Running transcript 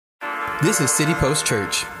This is City Post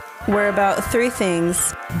Church. We're about three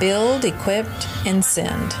things: build, equipped, and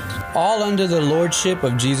send. All under the lordship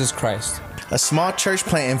of Jesus Christ. A small church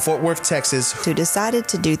plant in Fort Worth, Texas, who decided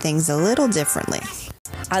to do things a little differently.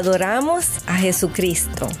 Adoramos a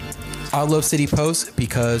Jesucristo. I love City Post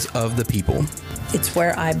because of the people. It's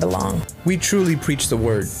where I belong. We truly preach the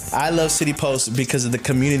word. I love City Post because of the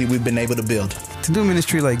community we've been able to build. To do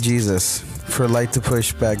ministry like Jesus, for light to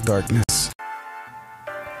push back darkness.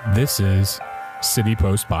 This is City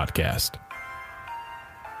Post Podcast.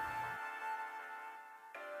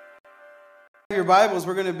 Your Bibles,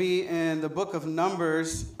 we're going to be in the book of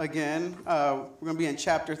Numbers again. We're going to be in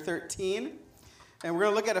chapter 13. And we're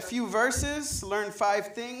going to look at a few verses, learn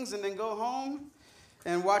 5 things, and then go home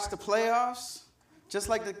and watch the playoffs, just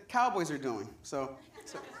like the Cowboys are doing. So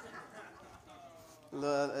a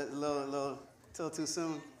little too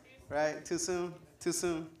soon, right? Too soon.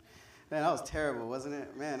 Man, that was terrible, wasn't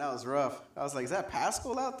it? Man, that was rough. I was like, is that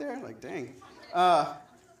Pascal out there? Like, dang. Brought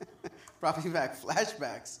me back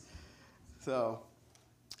flashbacks. So,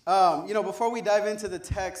 before we dive into the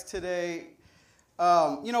text today,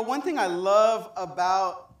 one thing I love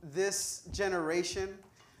about this generation,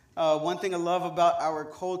 one thing I love about our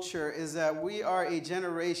culture is that we are a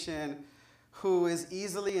generation who is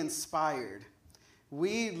easily inspired.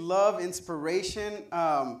 We love inspiration.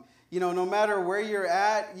 No matter where you're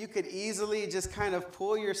at, you could easily just kind of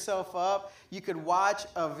pull yourself up. You could watch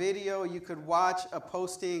a video, you could watch a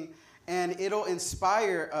posting, and it'll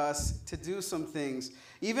inspire us to do some things.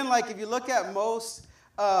 Even like if you look at most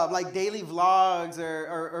like daily vlogs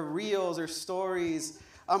or reels or stories,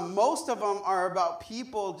 most of them are about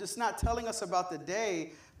people just not telling us about the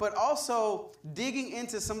day, but also digging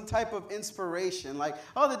into some type of inspiration. Like,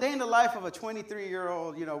 the day in the life of a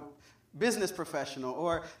 23-year-old, business professional,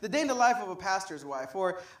 or the day in the life of a pastor's wife,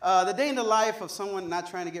 or the day in the life of someone not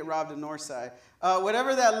trying to get robbed in Northside.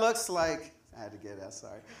 Whatever that looks like. I had to get that,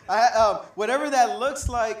 sorry. Whatever that looks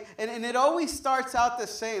like, and it always starts out the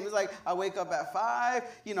same. It's like I wake up at 5,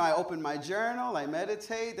 I open my journal, I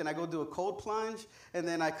meditate, then I go do a cold plunge, and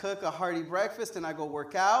then I cook a hearty breakfast, and I go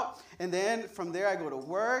work out, and then from there I go to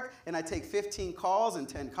work, and I take 15 calls and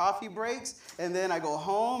 10 coffee breaks, and then I go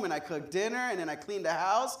home, and I cook dinner, and then I clean the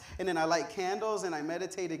house, and then I light candles, and I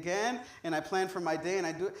meditate again, and I plan for my day, and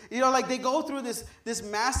I do, they go through this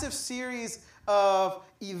massive series of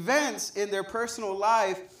events in their personal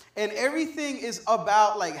life, and everything is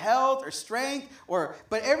about like health or strength,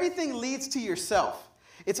 but everything leads to yourself.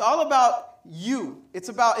 It's all about you. It's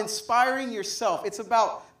about inspiring yourself. It's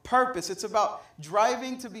about purpose. It's about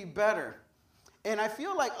driving to be better. And I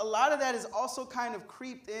feel like a lot of that is also kind of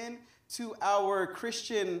creeped in to our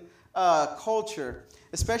Christian culture,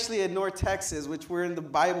 especially in North Texas, which we're in the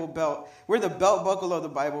Bible Belt. We're the belt buckle of the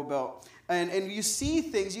Bible Belt. And you see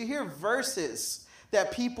things, you hear verses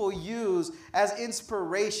that people use as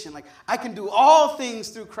inspiration. Like, I can do all things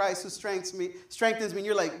through Christ who strengthens me. And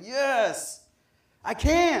you're like, yes, I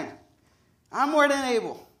can. I'm more than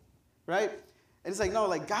able, right? And it's like, no,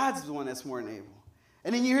 like God's the one that's more than able.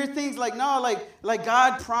 And then you hear things like, no, like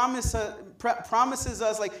God promises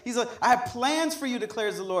us, like He's like, I have plans for you,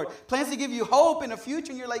 declares the Lord. Plans to give you hope in the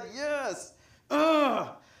future. And you're like, yes.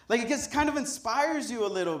 Like it just kind of inspires you a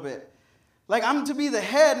little bit. Like, I'm to be the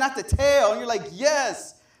head, not the tail. And you're like,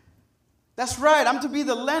 yes, that's right. I'm to be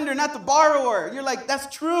the lender, not the borrower. And you're like,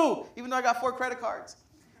 that's true, even though I got 4 credit cards,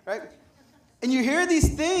 right? And you hear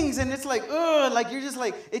these things, and it's like, like you're just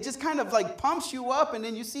like, it just kind of like pumps you up. And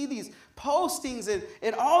then you see these postings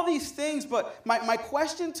and all these things. But my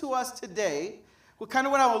question to us today, kind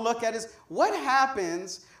of what I will look at is, what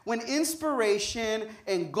happens when inspiration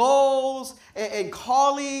and goals and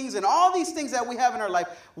callings and all these things that we have in our life,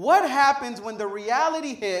 what happens when the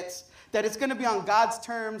reality hits that it's going to be on God's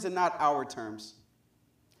terms and not our terms?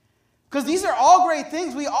 Because these are all great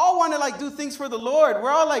things. We all want to do things for the Lord. We're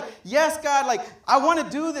all like, yes, God, I want to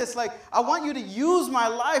do this. I want you to use my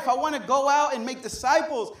life. I want to go out and make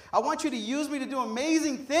disciples. I want you to use me to do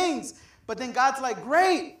amazing things. But then God's like,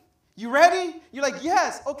 great. You ready? You're like,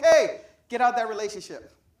 yes, okay. Get out that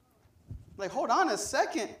relationship. Like, hold on a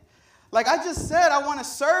second. Like I just said, I want to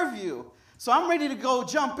serve you. So I'm ready to go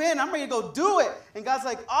jump in. I'm ready to go do it. And God's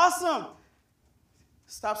like, awesome.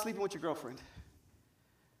 Stop sleeping with your girlfriend.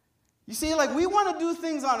 You see, we want to do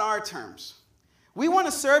things on our terms. We want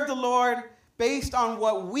to serve the Lord based on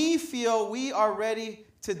what we feel we are ready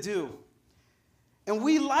to do. And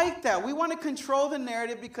we like that. We want to control the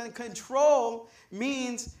narrative because control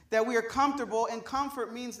means that we are comfortable and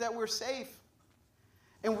comfort means that we're safe.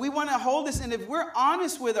 And we want to hold this, and if we're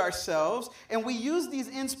honest with ourselves and we use these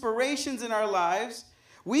inspirations in our lives,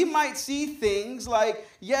 We might see things like,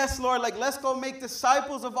 yes, Lord, like let's go make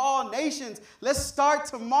disciples of all nations. Let's start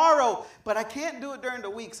tomorrow. But I can't do it during the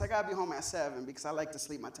week, so I got to be home at 7 because I like to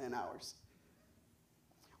sleep my 10 hours.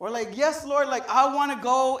 Or like, yes, Lord, like I want to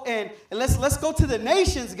go and let's go to the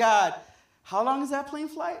nations, God. How long is that plane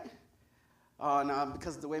flight? Oh, no,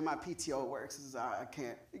 because of the way my PTO works, I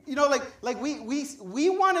can't. You know, like we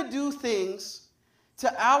want to do things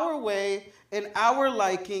to our way and our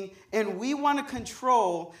liking, and we want to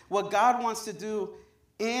control what God wants to do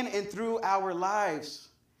in and through our lives.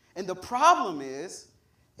 And the problem is,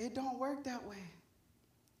 it don't work that way.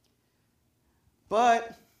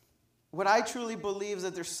 But what I truly believe is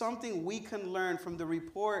that there's something we can learn from the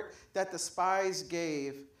report that the spies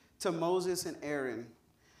gave to Moses and Aaron.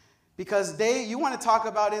 Because you want to talk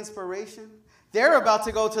about inspiration? They're about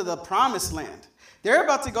to go to the promised land. They're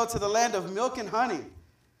about to go to the land of milk and honey.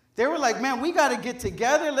 They were like, man, we got to get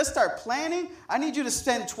together. Let's start planning. I need you to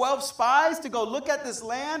send 12 spies to go look at this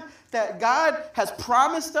land that God has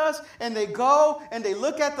promised us. And they go and they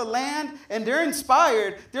look at the land and they're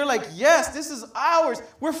inspired. They're like, yes, this is ours.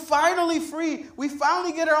 We're finally free. We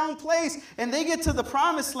finally get our own place. And they get to the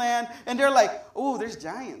promised land and they're like, oh, there's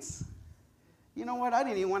giants. You know what? I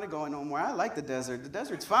didn't even want to go no more. I like the desert. The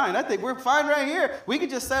desert's fine. I think we're fine right here. We could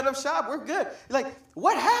just set up shop. We're good. Like,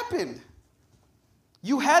 what happened?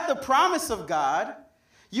 You had the promise of God.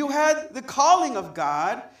 You had the calling of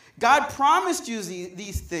God. God promised you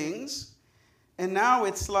these things. And now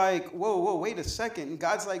it's like, whoa, wait a second. And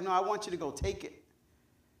God's like, no, I want you to go take it.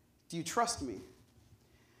 Do you trust me?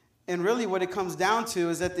 And really what it comes down to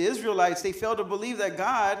is that the Israelites, they failed to believe that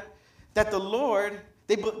God, that the Lord,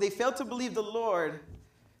 they failed to believe the Lord.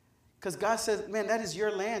 Because God says, man, that is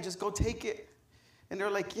your land. Just go take it. And they're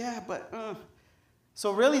like, yeah, but...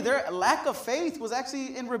 So really, their lack of faith was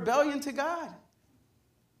actually in rebellion to God.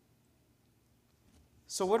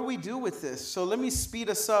 So what do we do with this? So let me speed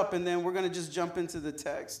us up, and then we're going to just jump into the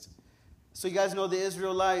text. So you guys know the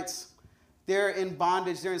Israelites, they're in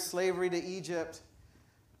bondage. They're in slavery to Egypt.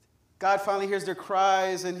 God finally hears their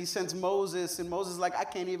cries, and he sends Moses. And Moses is like, I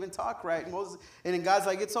can't even talk right. And then God's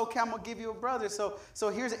like, it's okay, I'm going to give you a brother. So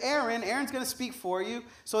here's Aaron. Aaron's going to speak for you.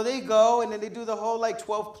 So they go, and then they do the whole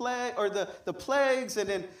 12 plague, or the plagues. And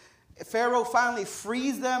then Pharaoh finally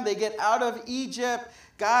frees them. They get out of Egypt.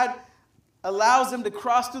 God allows them to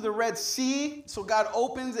cross through the Red Sea. So God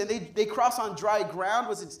opens, and they cross on dry ground,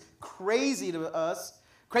 which is crazy to us,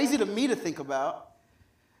 crazy to me to think about.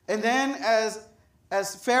 And then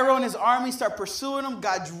as Pharaoh and his army start pursuing them,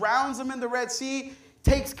 God drowns them in the Red Sea,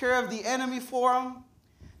 takes care of the enemy for them.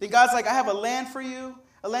 Then God's like, I have a land for you,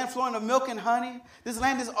 a land flowing with milk and honey. This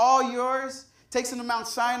land is all yours. Takes them to Mount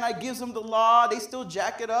Sinai, gives them the law. They still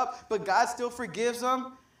jack it up, but God still forgives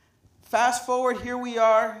them. Fast forward, here we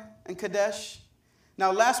are in Kadesh.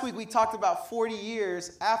 Now, last week we talked about 40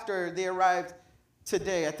 years after they arrived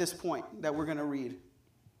today at this point that we're going to read.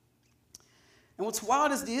 And what's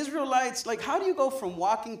wild is the Israelites, how do you go from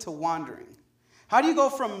walking to wandering? How do you go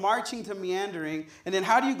from marching to meandering? And then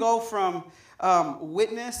how do you go from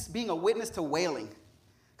being a witness to wailing?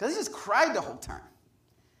 Because they just cried the whole time.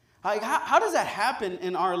 How does that happen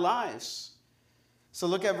in our lives? So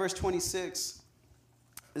look at verse 26.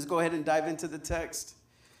 Let's go ahead and dive into the text.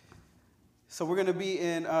 So we're going to be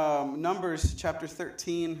in Numbers chapter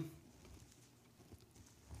 13.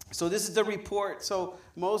 So this is the report. So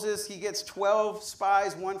Moses, he gets 12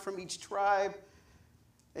 spies, one from each tribe.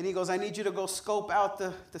 And he goes, I need you to go scope out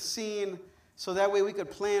the scene so that way we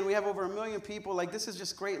could plan. We have over 1 million people. This is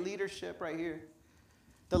just great leadership right here.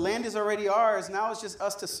 The land is already ours. Now it's just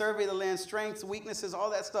us to survey the land, strengths, weaknesses, all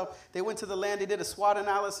that stuff. They went to the land. They did a SWOT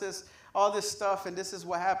analysis, all this stuff. And this is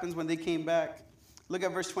what happens when they came back. Look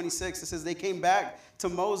at verse 26. It says, they came back to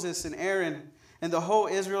Moses and Aaron and the whole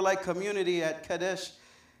Israelite community at Kadesh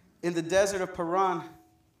in the desert of Paran.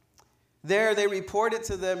 There they reported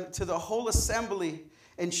to the whole assembly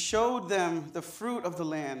and showed them the fruit of the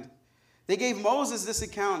land. They gave Moses this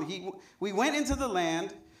account. We went into the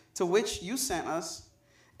land to which you sent us,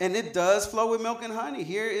 and it does flow with milk and honey.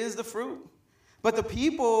 Here is the fruit. But the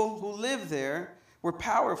people who live there were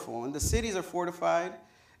powerful, and the cities are fortified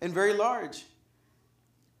and very large.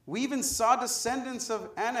 We even saw descendants of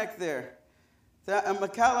Anak there. The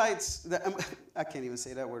Amalekites, I can't even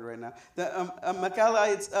say that word right now. The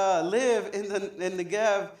Amalekites live in the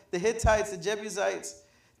Negev. The Hittites, the Jebusites,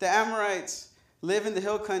 the Amorites live in the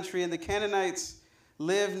hill country, and the Canaanites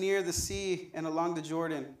live near the sea and along the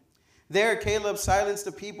Jordan. There Caleb silenced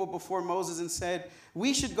the people before Moses and said,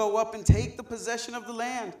 we should go up and take the possession of the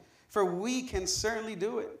land, for we can certainly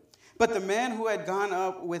do it. But the man who had gone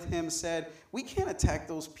up with him said, "We can't attack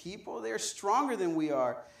those people. They're stronger than we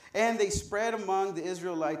are." And they spread among the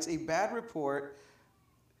Israelites a bad report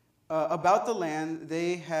about the land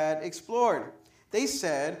they had explored. They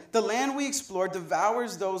said, "The land we explored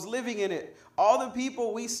devours those living in it. All the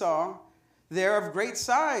people we saw there of great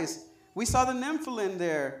size. We saw the Nephilim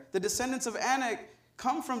there. The descendants of Anak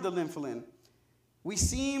come from the Nephilim. We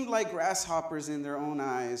seemed like grasshoppers in their own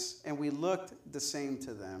eyes, and we looked the same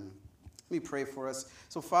to them." Let me pray for us.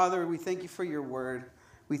 So, Father, we thank you for your word.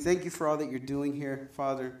 We thank you for all that you're doing here,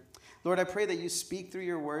 Father. Lord, I pray that you speak through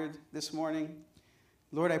your word this morning.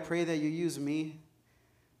 Lord, I pray that you use me.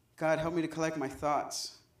 God, help me to collect my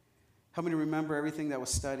thoughts. Help me to remember everything that was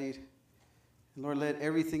studied. And Lord, let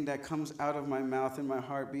everything that comes out of my mouth and my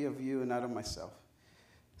heart be of you and not of myself.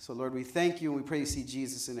 So, Lord, we thank you and we pray you see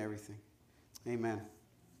Jesus in everything. Amen.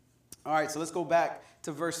 All right, so let's go back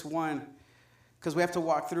to verse 1 because we have to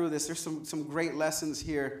walk through this. There's some great lessons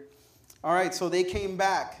here. All right, so they came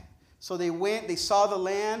back. So they went, they saw the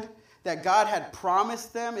land that God had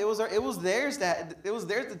promised them. It was theirs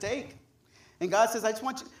to take. And God says, I just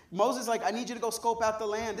want you, Moses, like, I need you to go scope out the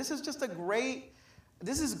land. This is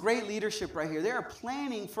great leadership right here. They are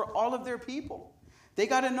planning for all of their people. They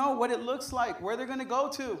got to know what it looks like, where they're going to go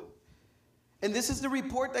to. And this is the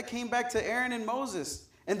report that came back to Aaron and Moses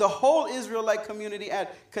and the whole Israelite community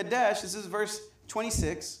at Kadesh. This is verse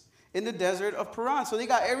 26, in the desert of Paran. So they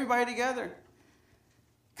got everybody together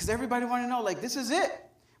because everybody wanted to know, like, this is it.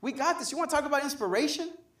 We got this. You want to talk about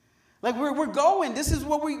inspiration? Like, we're going. This is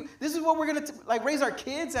what we're going to like raise our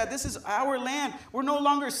kids at. This is our land. We're no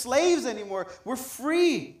longer slaves anymore. We're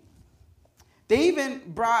free. They even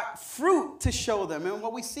brought fruit to show them. And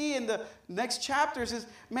what we see in the next chapters is,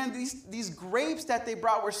 man, these grapes that they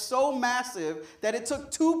brought were so massive that it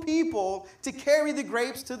took 2 people to carry the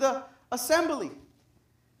grapes to the assembly.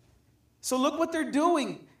 So look what they're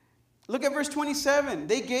doing. Look at verse 27.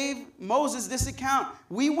 They gave Moses this account.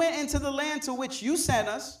 We went into the land to which you sent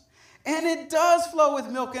us, and it does flow with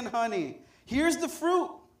milk and honey. Here's the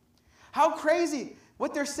fruit. How crazy.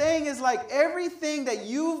 What they're saying is, like, everything that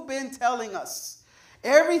you've been telling us,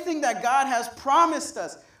 everything that God has promised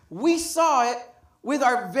us, we saw it with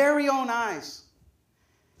our very own eyes.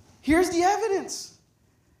 Here's the evidence.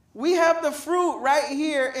 We have the fruit right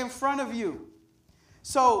here in front of you.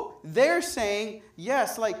 So they're saying,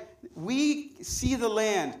 yes, like, we see the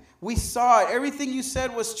land. We saw it. Everything you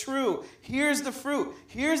said was true. Here's the fruit.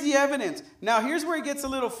 Here's the evidence. Now, here's where it gets a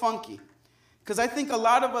little funky. Because I think a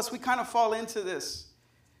lot of us, we kind of fall into this.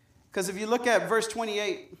 Because if you look at verse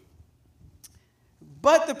 28,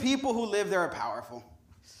 but the people who live there are powerful.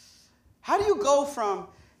 How do you go from,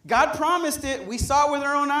 God promised it, we saw it with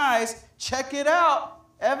our own eyes, check it out,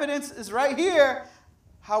 evidence is right here.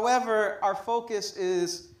 However, our focus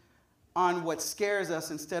is on what scares us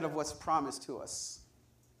instead of what's promised to us.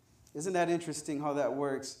 Isn't that interesting how that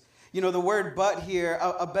works? You know, the word but here,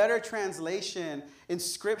 a better translation in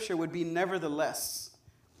Scripture would be nevertheless.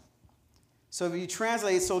 So if you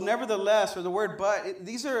translate, so nevertheless, or the word but,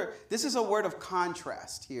 this is a word of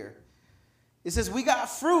contrast here. It says, we got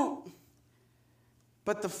fruit,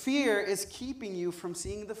 but the fear is keeping you from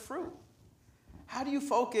seeing the fruit. How do you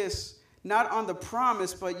focus not on the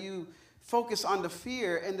promise, but you focus on the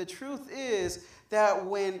fear? And the truth is that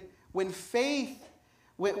when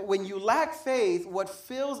you lack faith, what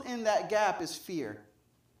fills in that gap is fear.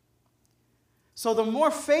 So the more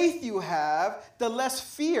faith you have, the less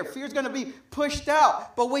fear. Fear is going to be pushed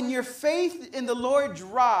out. But when your faith in the Lord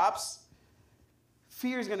drops,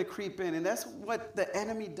 fear is going to creep in. And that's what the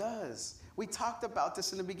enemy does. We talked about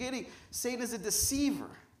this in the beginning. Satan is a deceiver.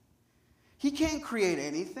 He can't create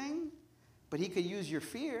anything, but he could use your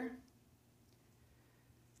fear.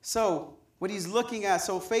 So what he's looking at,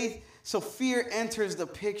 so fear enters the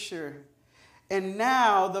picture. And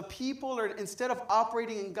now the people are, instead of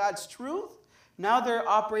operating in God's truth, now they're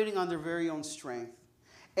operating on their very own strength.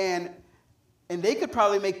 And they could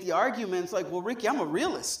probably make the arguments like, well, Ricky, I'm a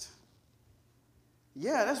realist.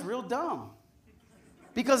 Yeah, that's real dumb.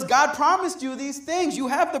 Because God promised you these things. You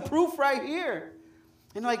have the proof right here.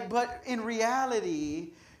 And like, but in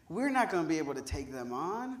reality, we're not going to be able to take them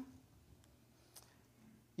on.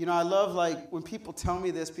 You know, I love like when people tell me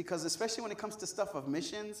this because especially when it comes to stuff of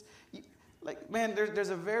missions, like, man, there's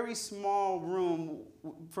a very small room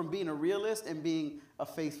from being a realist and being a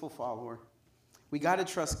faithful follower. We got to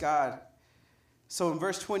trust God. So in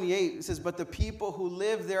verse 28, it says, but the people who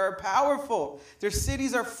live there are powerful. Their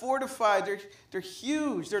cities are fortified. They're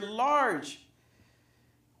huge. They're large.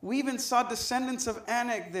 We even saw descendants of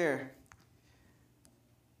Anak there.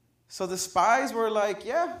 So the spies were like,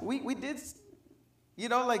 yeah, we did.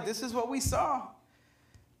 Like this is what we saw.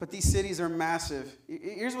 But these cities are massive.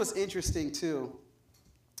 Here's what's interesting too.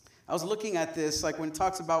 I was looking at this, like when it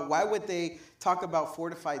talks about why would they talk about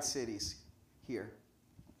fortified cities here?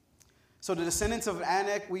 So the descendants of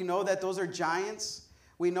Anak, we know that those are giants.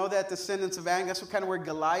 We know that descendants of Anak, that's kind of where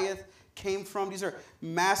Goliath came from. These are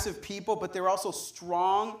massive people, but they're also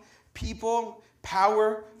strong people,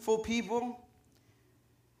 powerful people.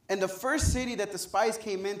 And the first city that the spies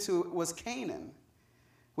came into was Canaan,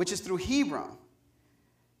 which is through Hebron.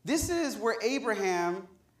 This is where Abraham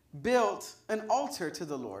built an altar to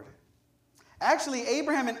the Lord. Actually,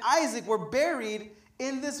 Abraham and Isaac were buried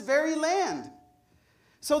in this very land.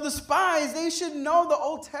 So the spies, they should know the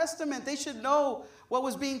Old Testament. They should know what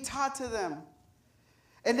was being taught to them.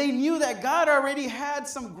 And they knew that God already had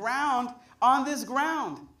some ground on this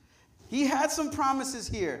ground. He had some promises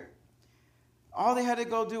here. All they had to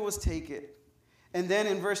go do was take it. And then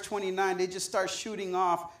in verse 29, they just start shooting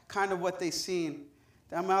off kind of what they seen.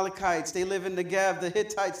 The Amalekites, they live in the Negev. The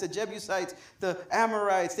Hittites, the Jebusites, the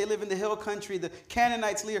Amorites, they live in the hill country. The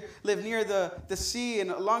Canaanites live near the sea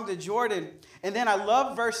and along the Jordan. And then I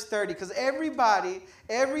love verse 30 because everybody,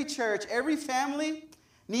 every church, every family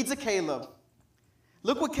needs a Caleb.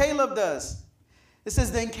 Look what Caleb does. It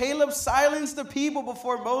says, then Caleb silenced the people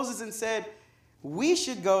before Moses and said, we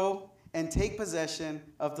should go and take possession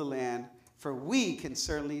of the land, for we can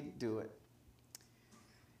certainly do it.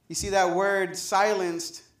 You see that word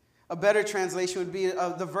silenced, a better translation would be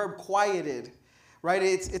the verb quieted, right?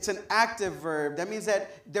 It's an active verb. That means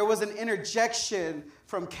that there was an interjection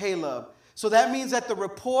from Caleb. So that means that the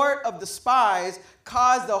report of the spies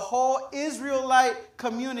caused the whole Israelite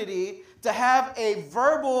community to have a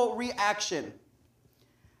verbal reaction.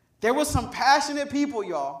 There was some passionate people,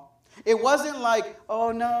 y'all. It wasn't like,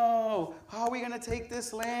 oh no, how are we going to take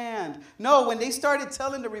this land? No, when they started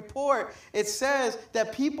telling the report, it says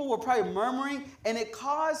that people were probably murmuring, and it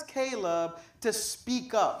caused Caleb to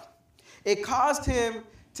speak up. It caused him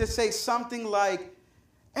to say something like,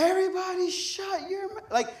 everybody shut your mouth.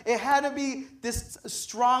 Like, it had to be this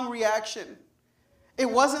strong reaction. It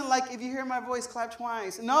wasn't like, if you hear my voice, clap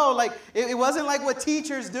twice. No, like, it wasn't like what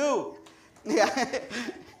teachers do. Yeah.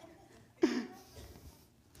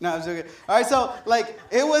 No, I'm joking. All right, so like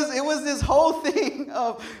it was this whole thing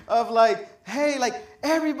of like, hey, like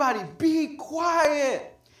everybody be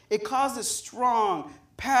quiet. It caused a strong,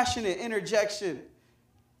 passionate interjection.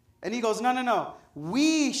 And he goes, no.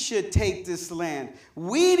 We should take this land.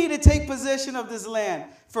 We need to take possession of this land,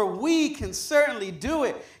 for we can certainly do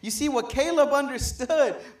it. You see, what Caleb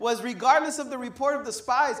understood was regardless of the report of the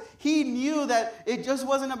spies, he knew that it just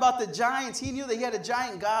wasn't about the giants. He knew that he had a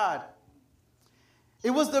giant God. It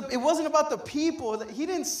wasn't about the people. He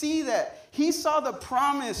didn't see that. He saw the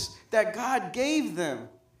promise that God gave them.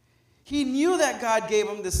 He knew that God gave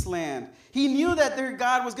them this land. He knew that their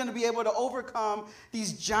God was going to be able to overcome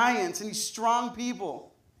these giants and these strong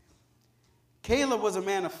people. Caleb was a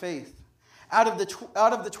man of faith. Out of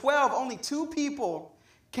the 12, only 2 people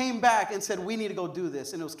came back and said, we need to go do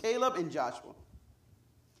this. And it was Caleb and Joshua.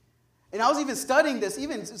 And I was even studying this,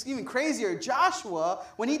 it's even crazier. Joshua,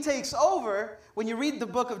 when he takes over, when you read the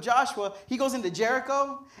book of Joshua, he goes into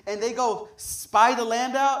Jericho, and they go spy the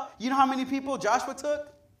land out. You know how many people Joshua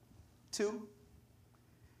took? 2.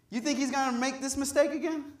 You think he's going to make this mistake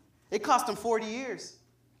again? It cost him 40 years.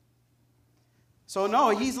 So no,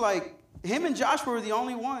 he's like, him and Joshua were the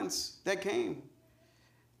only ones that came.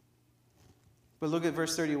 But look at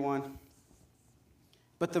verse 31.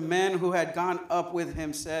 But the men who had gone up with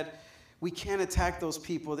him said, we can't attack those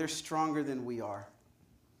people. They're stronger than we are.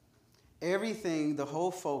 Everything, the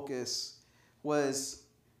whole focus was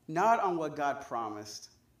not on what God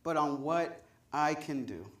promised, but on what I can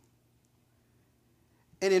do.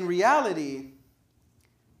 And in reality,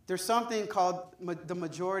 there's something called the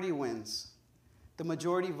majority wins. The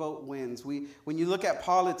majority vote wins. When you look at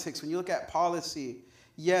politics, when you look at policy,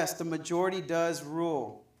 yes, the majority does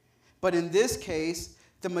rule. But in this case,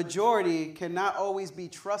 the majority cannot always be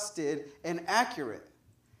trusted and accurate.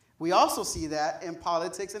 We also see that in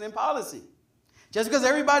politics and in policy. Just because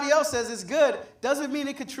everybody else says it's good doesn't mean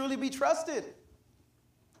it could truly be trusted.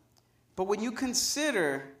 But when you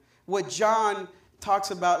consider what John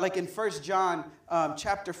talks about, like in 1 John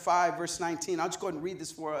chapter 5, verse 19, I'll just go ahead and read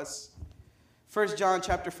this for us. 1 John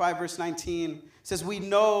chapter 5, verse 19 says, we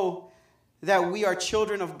know that we are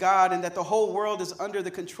children of God and that the whole world is under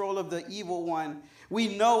the control of the evil one.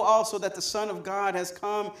 We know also that the Son of God has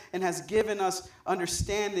come and has given us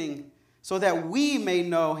understanding so that we may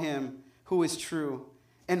know him who is true.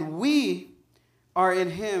 And we are in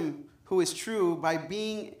him who is true by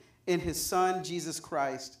being in his Son, Jesus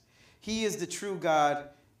Christ. He is the true God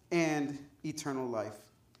and eternal life.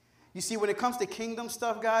 You see, when it comes to kingdom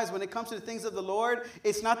stuff, guys, when it comes to the things of the Lord,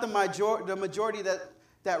 it's not the majority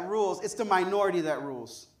that rules. It's the minority that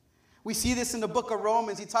rules. We see this in the book of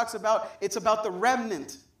Romans. He talks about it's about the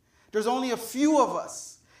remnant. There's only a few of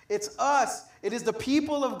us. It's us. It is the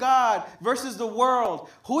people of God versus the world.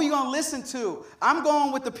 Who are you going to listen to? I'm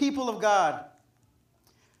going with the people of God.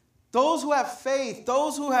 Those who have faith,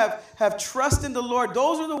 those who have trust in the Lord,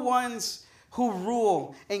 those are the ones who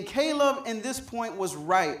rule. And Caleb in this point was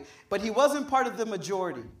right. But he wasn't part of the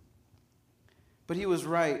majority. But he was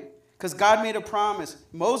right. Because God made a promise.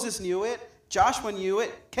 Moses knew it. Joshua knew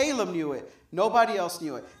it. Caleb knew it. Nobody else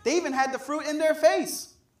knew it. They even had the fruit in their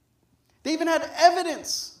face. They even had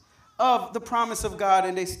evidence of the promise of God,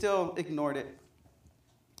 and they still ignored it.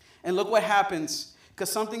 And look what happens.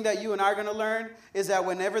 Because something that you and I are going to learn is that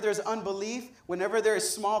whenever there's unbelief, whenever there is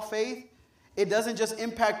small faith, it doesn't just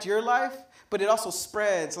impact your life, but it also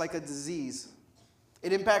spreads like a disease.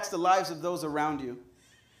 It impacts the lives of those around you.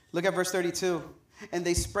 Look at verse 32. And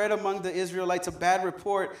they spread among the Israelites a bad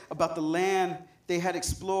report about the land they had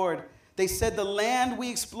explored. They said, the land we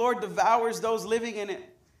explored devours those living in it.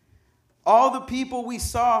 All the people we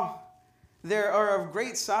saw there are of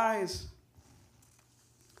great size.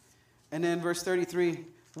 And then verse 33,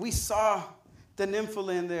 we saw the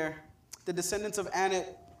Nephilim there. The descendants of Anak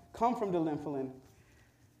come from the Nephilim.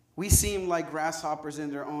 We seem like grasshoppers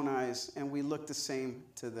in their own eyes, and we look the same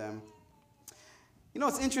to them. You know,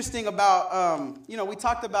 it's interesting about, we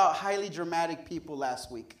talked about highly dramatic people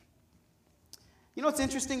last week. You know what's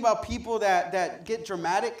interesting about people that get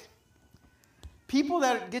dramatic? People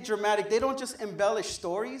that get dramatic, they don't just embellish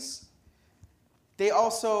stories. They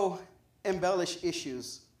also embellish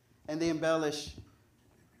issues, and they embellish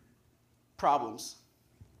problems.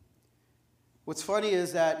 What's funny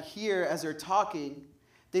is that here, as they're talking,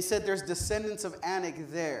 they said there's descendants of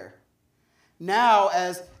Anak there. Now,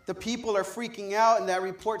 as the people are freaking out and that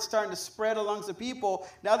report's starting to spread amongst the people,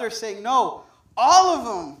 now they're saying, no, all of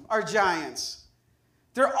them are giants.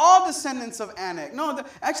 They're all descendants of Anak. No,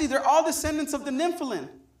 they're all descendants of the Nephilim,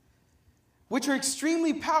 which are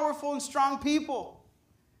extremely powerful and strong people.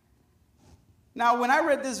 Now, when I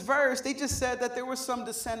read this verse, they just said that there were some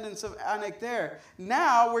descendants of Anak there.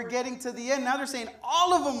 Now we're getting to the end. Now they're saying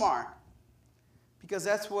all of them are. Because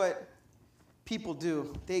that's what people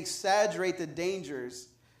do. They exaggerate the dangers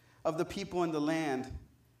of the people in the land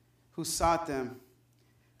who sought them.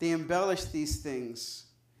 They embellish these things.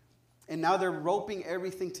 And now they're roping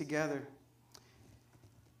everything together.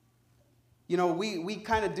 You know, we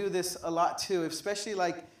kind of do this a lot too, especially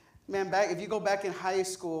like, man, if you go back in high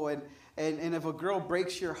school and if a girl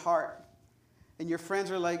breaks your heart and your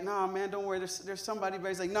friends are like, nah, man, don't worry, there's somebody,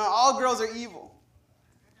 but it's like, no, all girls are evil.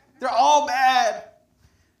 They're all bad.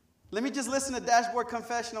 Let me just listen to Dashboard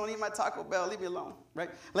Confessional and eat my Taco Bell. Leave me alone, right?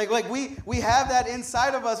 Like we have that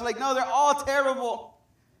inside of us. We're like, no, they're all terrible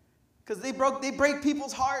because they break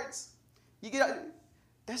people's hearts.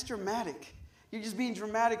 That's dramatic. You're just being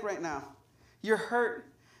dramatic right now. You're hurt.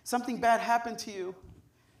 Something bad happened to you.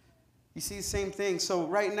 You see the same thing. So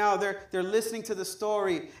right now they're listening to the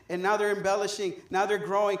story, and now they're embellishing. Now they're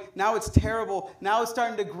growing. Now it's terrible. Now it's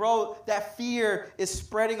starting to grow. That fear is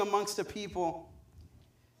spreading amongst the people.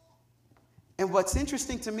 And what's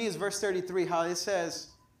interesting to me is verse 33, how it says,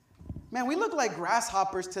 man, we look like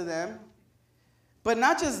grasshoppers to them. But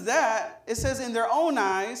not just that, it says in their own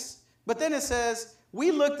eyes, but then it says,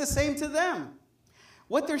 we look the same to them.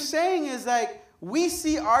 What they're saying is like, we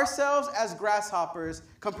see ourselves as grasshoppers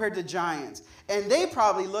compared to giants. And they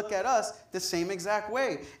probably look at us the same exact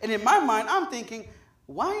way. And in my mind, I'm thinking,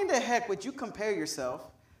 why in the heck would you compare yourself?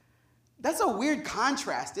 That's a weird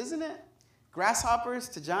contrast, isn't it? Grasshoppers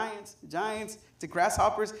to giants, giants to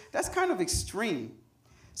grasshoppers. That's kind of extreme.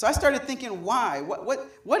 So I started thinking, why?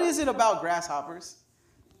 What is it about grasshoppers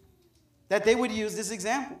that they would use this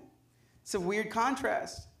example? It's a weird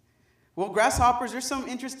contrast. Well, grasshoppers, there's some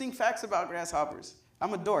interesting facts about grasshoppers.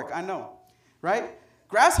 I'm a dork, I know, right?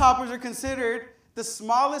 Grasshoppers are considered the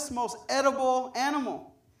smallest, most edible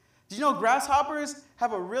animal. Do you know grasshoppers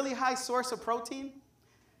have a really high source of protein?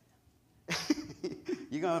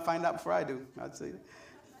 You're going to find out before I do, I'd say.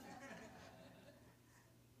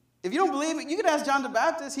 If you don't believe it, you could ask John the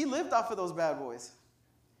Baptist. He lived off of those bad boys.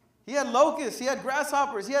 He had locusts. He had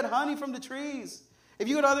grasshoppers. He had honey from the trees. If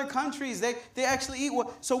you go to other countries, they actually eat.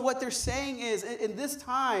 So what they're saying is, in this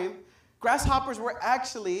time, grasshoppers were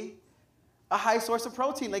actually a high source of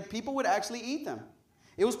protein. Like, people would actually eat them.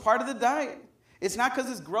 It was part of the diet. It's not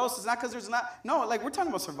because it's gross. It's not because there's not. No, like, we're talking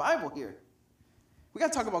about survival here. We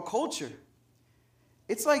got to talk about culture.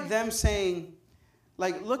 It's like them saying,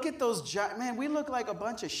 Like, look at those giants. Man, we look like a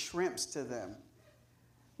bunch of shrimps to them.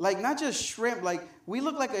 Like, not just shrimp, like, we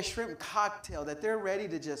look like a shrimp cocktail that they're ready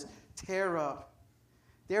to just tear up.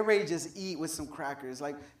 They're ready to just eat with some crackers.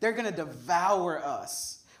 Like, they're going to devour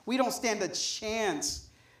us. We don't stand a chance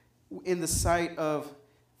in the sight of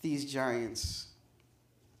these giants.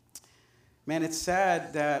 Man, it's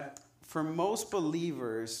sad that for most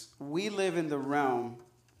believers, we live in the realm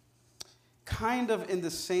kind of in the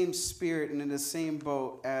same spirit and in the same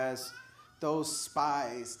boat as those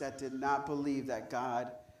spies that did not believe that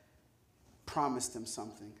God promised them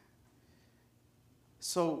something.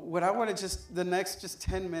 So what I want to the next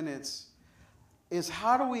 10 minutes is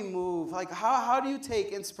how do we move? Like, how do you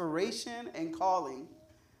take inspiration and calling?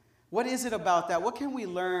 What is it about that? What can we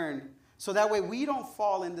learn so that way we don't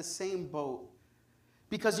fall in the same boat?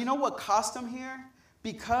 Because you know what cost them here?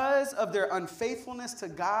 Because of their unfaithfulness to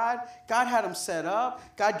God, God had them set up.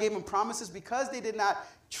 God gave them promises. Because they did not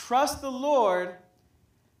trust the Lord,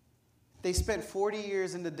 they spent 40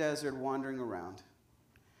 years in the desert wandering around.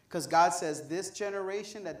 Because God says, this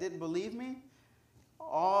generation that didn't believe me,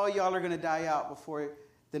 all y'all are going to die out before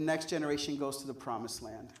the next generation goes to the promised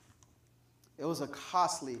land. It was a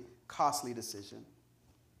costly, costly decision.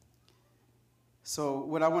 So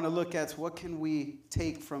what I want to look at is what can we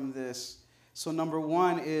take from this. So number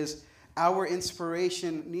one is our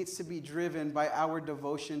inspiration needs to be driven by our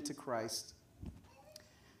devotion to Christ.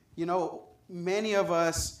 You know, many of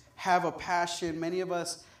us have a passion. Many of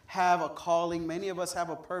us have a calling. Many of us have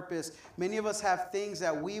a purpose. Many of us have things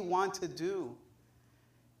that we want to do.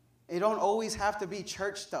 It don't always have to be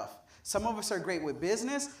church stuff. Some of us are great with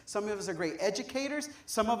business. Some of us are great educators.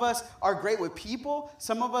 Some of us are great with people.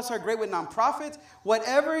 Some of us are great with nonprofits.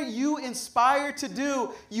 Whatever you inspire to do,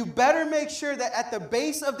 you better make sure that at the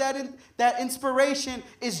base of that inspiration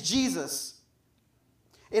is Jesus.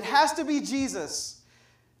 It has to be Jesus.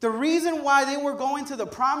 The reason why they were going to the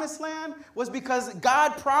promised land was because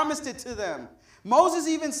God promised it to them. Moses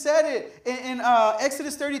even said it in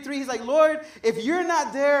Exodus 33. He's like, Lord, if you're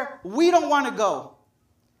not there, we don't want to go.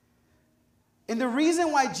 And the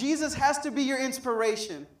reason why Jesus has to be your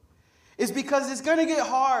inspiration is because it's going to get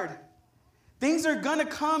hard. Things are going to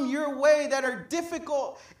come your way that are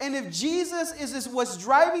difficult. And if Jesus is what's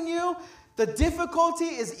driving you, the difficulty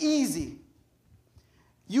is easy.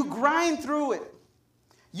 You grind through it.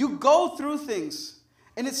 You go through things.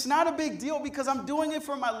 And it's not a big deal because I'm doing it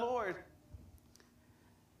for my Lord.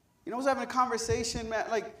 You know, I was having a conversation, man,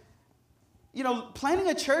 like, you know, planning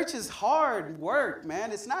a church is hard work,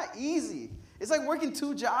 man. It's not easy. It's like working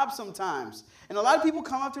 2 jobs sometimes. And a lot of people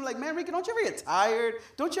come up to me like, man, Ricky, don't you ever get tired?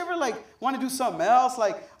 Don't you ever, like, want to do something else?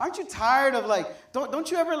 Like, aren't you tired of, like,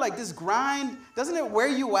 don't you ever, like, this grind? Doesn't it wear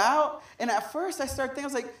you out? And at first I start thinking, I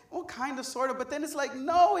was like, well, kind of, sort of. But then it's like,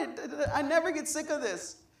 no, I never get sick of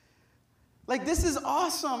this. Like, this is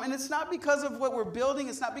awesome. And it's not because of what we're building.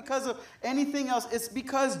 It's not because of anything else. It's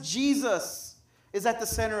because Jesus is at the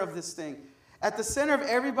center of this thing. At the center of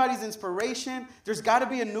everybody's inspiration, there's got to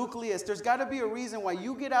be a nucleus. There's got to be a reason why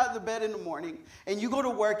you get out of the bed in the morning and you go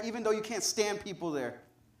to work even though you can't stand people there.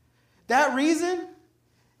 That reason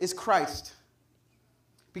is Christ.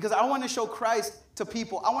 Because I want to show Christ to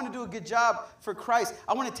people. I want to do a good job for Christ.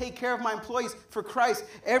 I want to take care of my employees for Christ.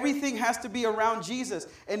 Everything has to be around Jesus.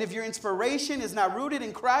 And if your inspiration is not rooted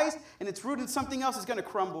in Christ and it's rooted in something else, it's going to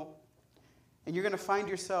crumble. And you're going to find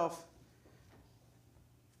yourself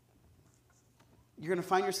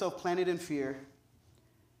planted in fear,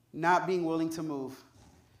 not being willing to move.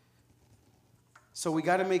 So we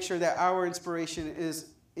got to make sure that our inspiration is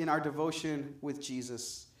in our devotion with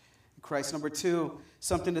Jesus Christ. Number 2,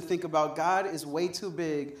 something to think about. God is way too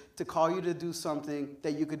big to call you to do something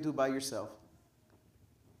that you could do by yourself.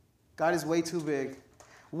 God is way too big.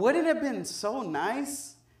 Wouldn't it have been so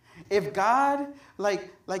nice if God, like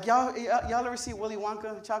y'all ever see Willy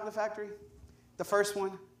Wonka Chocolate Factory? The first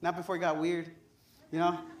one, not before it got weird. You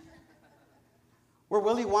know, where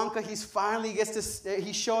Willy Wonka,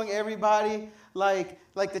 he's showing everybody like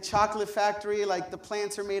the chocolate factory, like the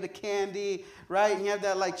plants are made of candy, right? And you have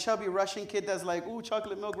that like chubby Russian kid that's like, ooh,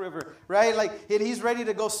 chocolate milk river, right? Like, and he's ready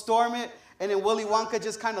to go storm it. And then Willy Wonka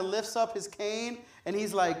just kind of lifts up his cane and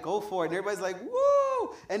he's like, go for it. And everybody's like,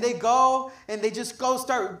 woo! And they go and they just go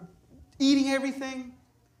start eating everything.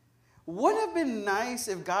 Wouldn't it have been nice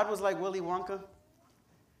if God was like Willy Wonka?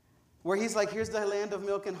 Where he's like, here's the land of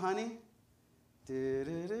milk and honey.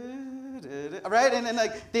 Right? And then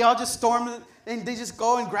like they all just storm and they just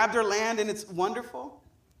go and grab their land and it's wonderful.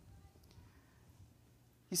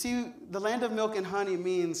 You see, the land of milk and honey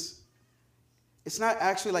means it's not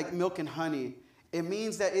actually like milk and honey. It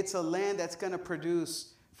means that it's a land that's going to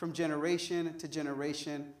produce from generation to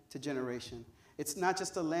generation to generation. It's not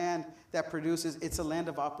just a land that produces, it's a land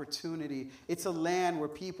of opportunity. It's a land where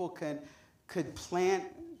people could plant,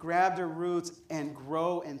 grab their roots, and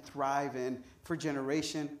grow and thrive in for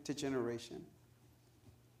generation to generation.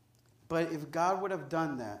 But if God would have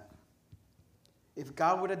done that,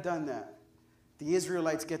 the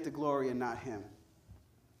Israelites get the glory and not him.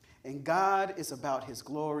 And God is about his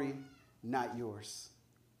glory, not yours.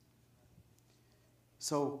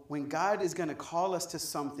 So when God is going to call us to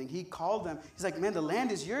something, he called them. He's like, man, the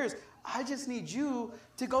land is yours. I just need you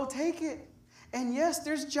to go take it. And yes,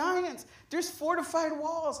 there's giants. There's fortified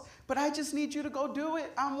walls. But I just need you to go do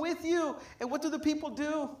it. I'm with you. And what do the people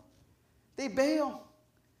do? They bail.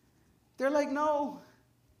 They're like, no,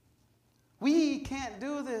 we can't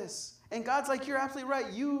do this. And God's like, you're absolutely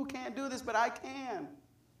right. You can't do this, but I can.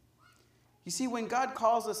 You see, when God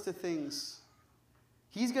calls us to things,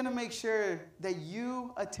 he's going to make sure that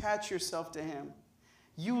you attach yourself to him.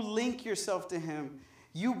 You link yourself to him.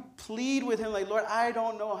 You plead with him like, Lord, I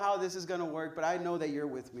don't know how this is going to work, but I know that you're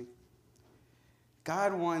with me.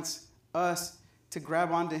 God wants us to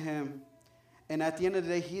grab onto him. And at the end of the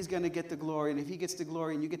day, he's going to get the glory. And if he gets the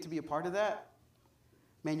glory and you get to be a part of that,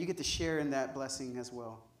 man, you get to share in that blessing as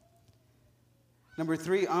well. Number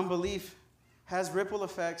 3, unbelief has ripple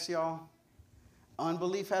effects, y'all.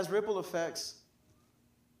 Unbelief has ripple effects.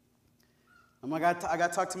 I got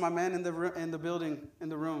to talk to my man in the building, in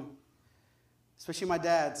the room, especially my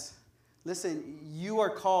dads. Listen, you are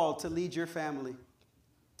called to lead your family.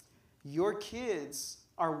 Your kids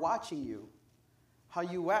are watching you, how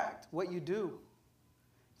you act, what you do.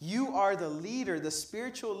 You are the leader, the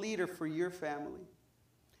spiritual leader for your family.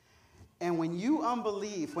 And when you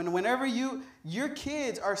unbelieve, whenever your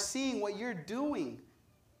kids are seeing what you're doing,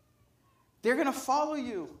 they're going to follow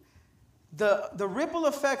you. The ripple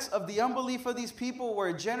effects of the unbelief of these people were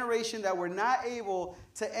a generation that were not able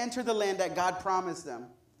to enter the land that God promised them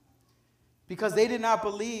because they did not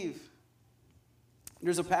believe.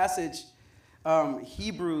 There's a passage,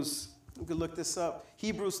 Hebrews, we could look this up,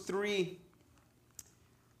 Hebrews 3.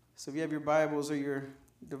 So if you have your Bibles or your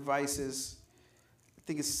devices, I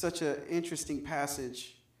think it's such an interesting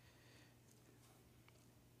passage.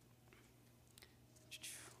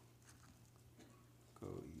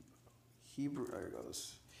 There it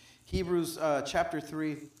goes. Hebrews chapter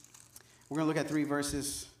 3. We're going to look at 3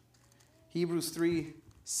 verses. Hebrews 3,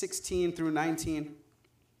 16 through 19.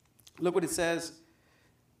 Look what it says.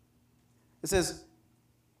 It says,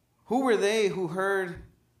 who were they who heard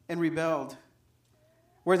and rebelled?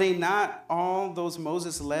 Were they not all those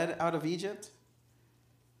Moses led out of Egypt?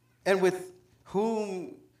 And with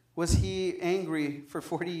whom was he angry for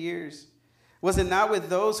 40 years? Was it not with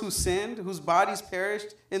those who sinned, whose bodies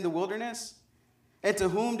perished in the wilderness? And to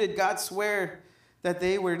whom did God swear that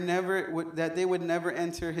they would never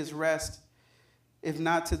enter his rest, if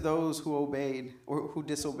not to those who obeyed or who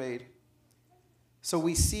disobeyed? So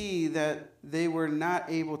we see that they were not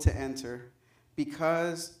able to enter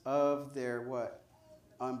because of their what?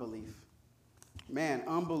 Unbelief. Man,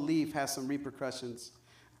 unbelief has some repercussions.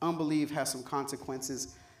 Unbelief has some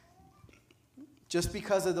consequences. Just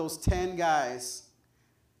because of those 10 guys,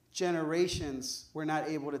 generations were not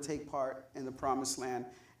able to take part in the promised land,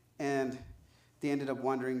 and they ended up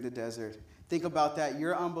wandering the desert. Think about that.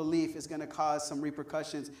 Your unbelief is going to cause some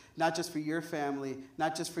repercussions, not just for your family,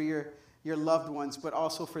 not just for your loved ones, but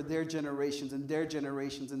also for their generations and their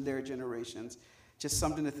generations and their generations. Just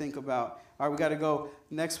something to think about. All right, we got to go.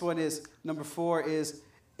 Next one is, number 4 is,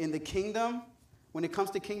 in the kingdom, when it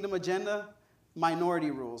comes to kingdom agenda,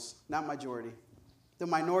 minority rules, not majority. The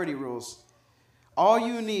minority rules. All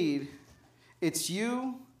you need, it's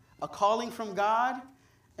you, a calling from God,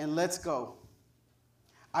 and let's go.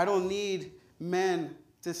 I don't need men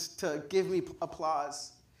to give me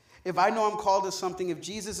applause. If I know I'm called to something, if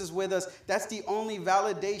Jesus is with us, that's the only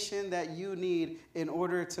validation that you need in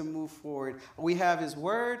order to move forward. We have his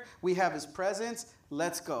word, we have his presence,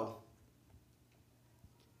 let's go.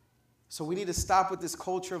 So we need to stop with this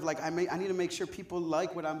culture of like, I need to make sure people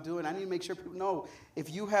like what I'm doing. I need to make sure people know,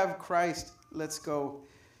 if you have Christ, let's go.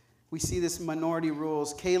 We see this minority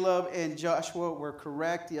rules. Caleb and Joshua were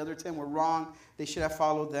correct. The other 10 were wrong. They should have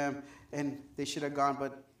followed them, and they should have gone,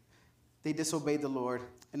 but they disobeyed the Lord.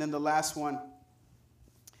 And then the last one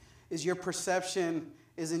is your perception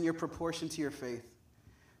is in your proportion to your faith.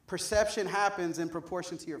 Perception happens in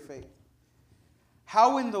proportion to your faith.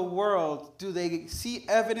 How in the world do they see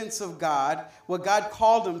evidence of God, what God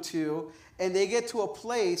called them to, and they get to a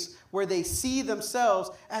place where they see themselves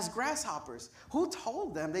as grasshoppers? Who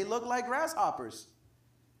told them they look like grasshoppers?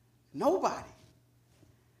 Nobody.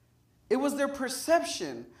 It was their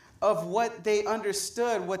perception of what they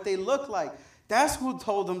understood, what they looked like. That's who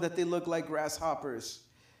told them that they look like grasshoppers.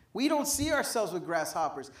 We don't see ourselves with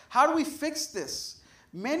grasshoppers. How do we fix this?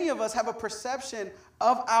 Many of us have a perception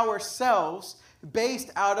of ourselves based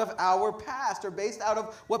out of our past, or based out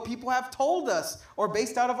of what people have told us, or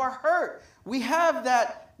based out of our hurt. We have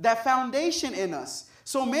that foundation in us.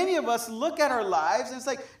 So many of us look at our lives and it's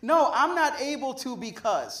like, no, I'm not able to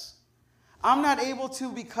because. I'm not able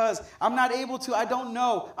to because. I'm not able to. I don't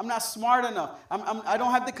know. I'm not smart enough. I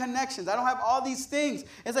don't have the connections. I don't have all these things.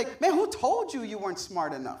 It's like, man, who told you weren't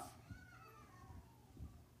smart enough?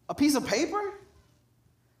 A piece of paper?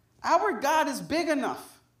 Our God is big enough.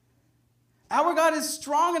 Our God is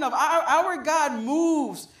strong enough. Our God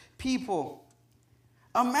moves people.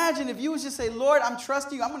 Imagine if you would just say, Lord, I'm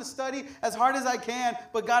trusting you. I'm going to study as hard as I can.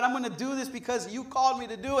 But God, I'm going to do this because you called me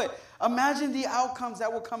to do it. Imagine the outcomes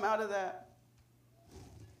that will come out of that.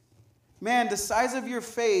 Man, the size of your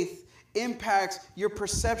faith impacts your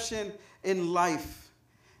perception in life.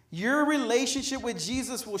 Your relationship with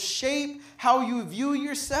Jesus will shape how you view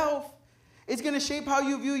yourself. It's going to shape how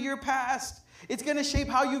you view your past. It's going to shape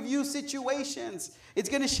how you view situations. It's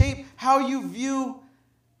going to shape how you view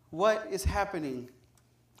what is happening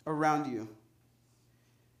around you.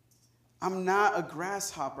 I'm not a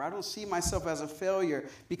grasshopper. I don't see myself as a failure,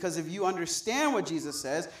 because if you understand what Jesus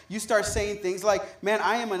says, you start saying things like, man,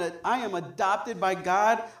 I am adopted by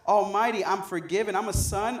God Almighty. I'm forgiven. I'm a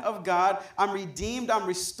son of God. I'm redeemed. I'm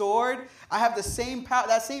restored. I have the same power.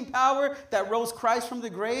 That same power that rose Christ from the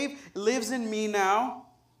grave lives in me now.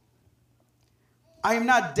 I am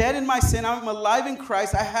not dead in my sin. I'm alive in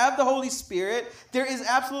Christ. I have the Holy Spirit. There is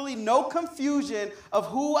absolutely no confusion of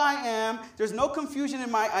who I am. There's no confusion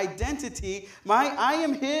in my identity. I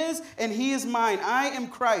am His and He is mine. I am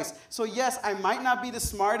Christ. So yes, I might not be the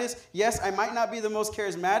smartest. Yes, I might not be the most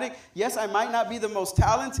charismatic. Yes, I might not be the most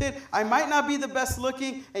talented. I might not be the best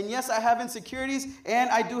looking. And yes, I have insecurities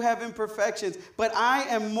and I do have imperfections. But I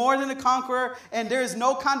am more than a conqueror, and there is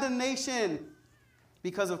no condemnation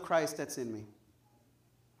because of Christ that's in me.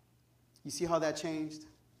 You see how that changed?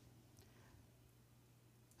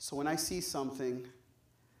 So when I see something,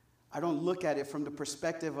 I don't look at it from the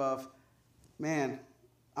perspective of, man,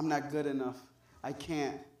 I'm not good enough. I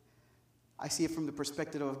can't. I see it from the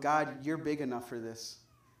perspective of, God, you're big enough for this.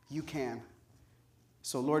 You can.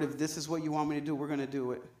 So Lord, if this is what you want me to do, we're going to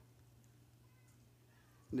do it.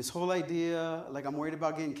 And this whole idea, like I'm worried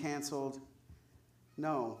about getting canceled.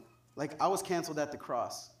 No. Like I was canceled at the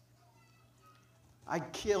cross. I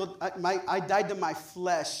died to my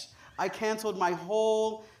flesh. I canceled my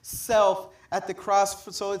whole self at the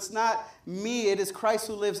cross. So it's not me, it is Christ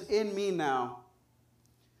who lives in me now.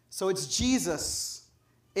 So it's Jesus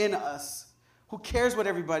in us. Who cares what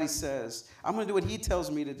everybody says? I'm going to do what He tells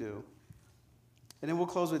me to do. And then we'll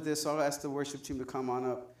close with this. So I'll ask the worship team to come on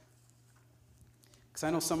up. Because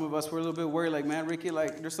I know some of us were a little bit worried, like, man, Ricky,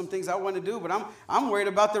 like, there's some things I want to do, but I'm worried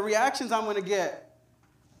about the reactions I'm going to get.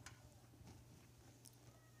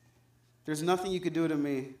 There's nothing you could do to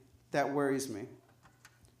me that worries me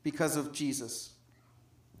because of Jesus.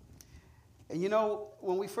 And you know,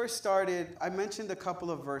 when we first started, I mentioned a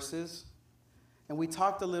couple of verses, and we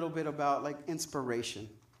talked a little bit about like inspiration.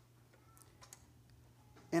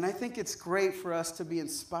 And I think it's great for us to be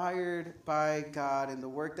inspired by God and the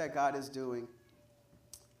work that God is doing.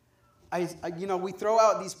 We throw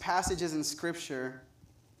out these passages in Scripture,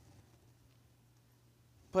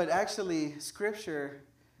 but actually, Scripture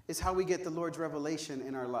is how we get the Lord's revelation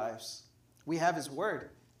in our lives. We have His Word.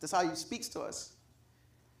 That's how He speaks to us.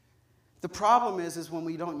 The problem is when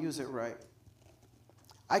we don't use it right.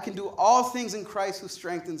 I can do all things in Christ who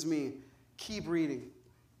strengthens me. Keep reading.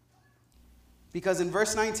 Because in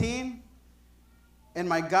verse 19, and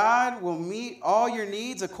my God will meet all your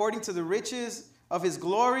needs according to the riches of His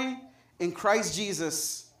glory in Christ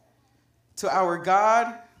Jesus. To our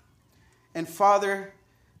God and Father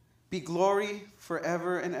be glory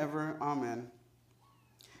forever and ever. Amen.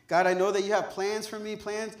 God, I know that you have plans for me,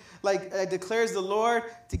 plans like declares the Lord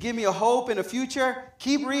to give me a hope and a future.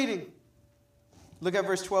 Keep reading. Look at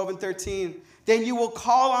verse 12 and 13. Then you will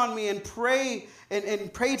call on me and pray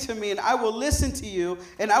and pray to me, and I will listen to you,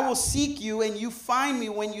 and I will seek you, and you find me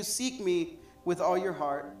when you seek me with all your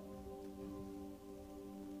heart.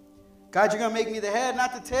 God, you're going to make me the head,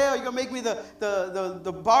 not the tail. You're going to make me the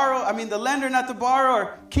lender, not the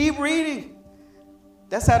borrower. Keep reading.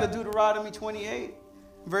 That's out of Deuteronomy 28.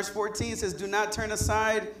 Verse 14 says, do not turn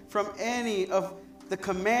aside from any of the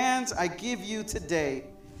commands I give you today,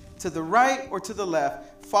 to the right or to the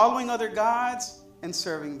left, following other gods and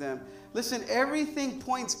serving them. Listen, everything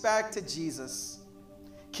points back to Jesus.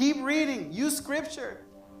 Keep reading. Use scripture.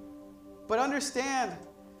 But understand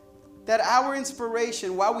that our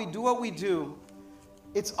inspiration, while we do what we do,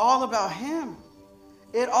 it's all about him.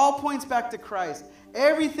 It all points back to Christ.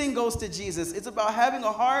 Everything goes to Jesus. It's about having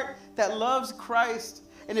a heart that loves Christ.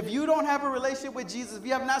 And if you don't have a relationship with Jesus, if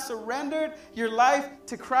you have not surrendered your life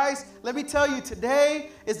to Christ, let me tell you, today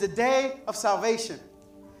is the day of salvation.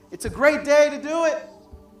 It's a great day to do it.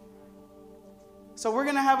 So we're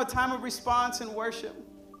going to have a time of response and worship.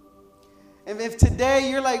 And if today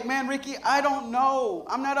you're like, man, Ricky, I don't know.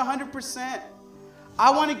 I'm not 100%. I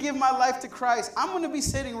want to give my life to Christ. I'm going to be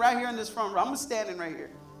sitting right here in this front row. I'm standing right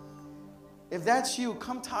here. If that's you,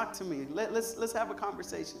 come talk to me. Let's have a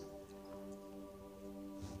conversation.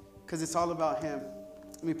 Because it's all about him.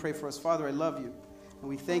 Let me pray for us. Father, I love you. And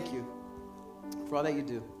we thank you for all that you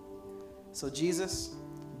do. So Jesus,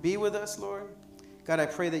 be with us, Lord. God, I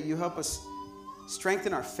pray that you help us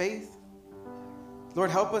strengthen our faith. Lord,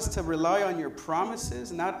 help us to rely on your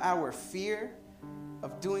promises, not our fear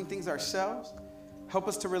of doing things ourselves. Help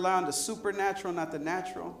us to rely on the supernatural, not the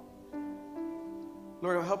natural.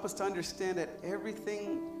 Lord, help us to understand that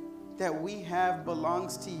everything that we have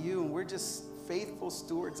belongs to you, and we're just faithful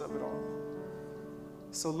stewards of it all.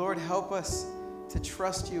 So, Lord, help us to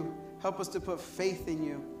trust you. Help us to put faith in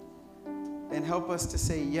you. And help us to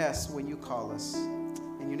say yes when you call us.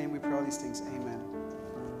 In your name we pray all these things. Amen.